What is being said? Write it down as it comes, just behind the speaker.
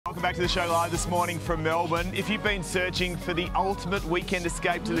Welcome back to the show live this morning from Melbourne. If you've been searching for the ultimate weekend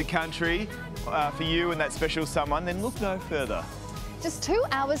escape to the country for you and that special someone, then look no further. Just 2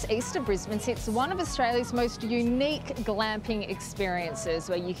 hours east of Brisbane sits one of Australia's most unique glamping experiences,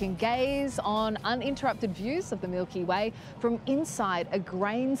 where you can gaze on uninterrupted views of the Milky Way from inside a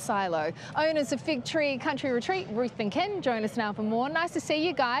grain silo. Owners of Fig Tree Country Retreat, Ruth and Ken, join us now for more. Nice to see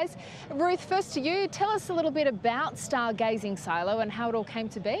you guys. Ruth, first to you, tell us a little bit about Stargazing Silo and how it all came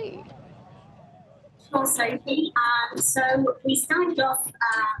to be. Sure, Sophie. So we started off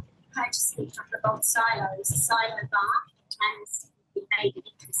purchasing a couple of old silos, a silo bar, and we made it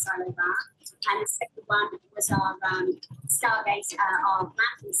into a silo bar. And the second one was our stargazer, our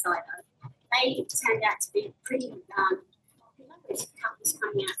glamping silo. They turned out to be pretty popular with couples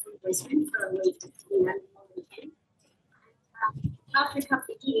coming out from Brisbane for a week, long weekend. And, after a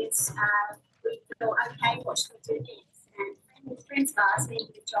couple of years, we thought, okay, what should we do next? And friends of ours, me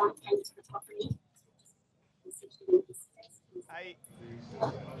and John, came to the property. Hey,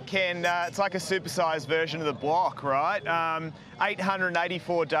 Ken, it's like a supersized version of the block, right?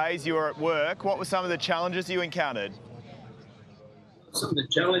 884 days you were at work. What were some of the challenges you encountered? Some of the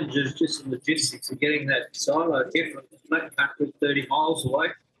challenges, just the logistics of getting that silo here from the flat country 30 miles away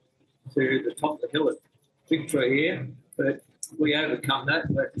to the top of the hill at Fig Tree here. But we overcome that.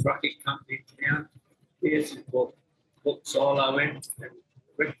 The trucking company in town here brought the silo in and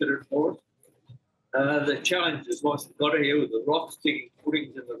erected it for us. The challenges once we got here with the rocks, digging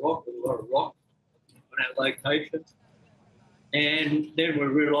footings in the rock, with a lot of rock on our location. And then we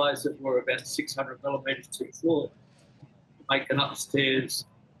realised that we're about 600 millimetres to the floor, make an upstairs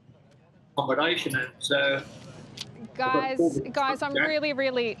accommodation. And so, guys, I'm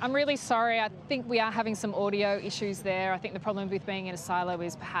really sorry. I think we are having some audio issues there. I think the problem with being in a silo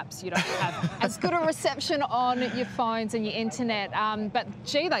is perhaps you don't have as good a reception on your phones and your internet. But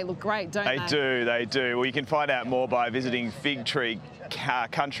gee, they look great, don't they? They do. Well, you can find out more by visiting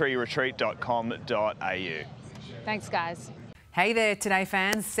figtreecountryretreat.com.au. Thanks, guys. Hey there, Today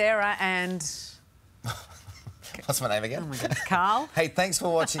fans. Sarah and... What's my name again? Oh my God, Carl. Hey, thanks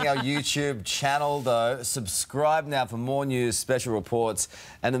for watching our YouTube channel, though. Subscribe now for more news, special reports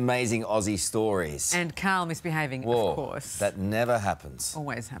and amazing Aussie stories. And Carl misbehaving, Whoa, of course. That never happens.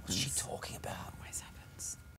 Always happens. What's she talking about?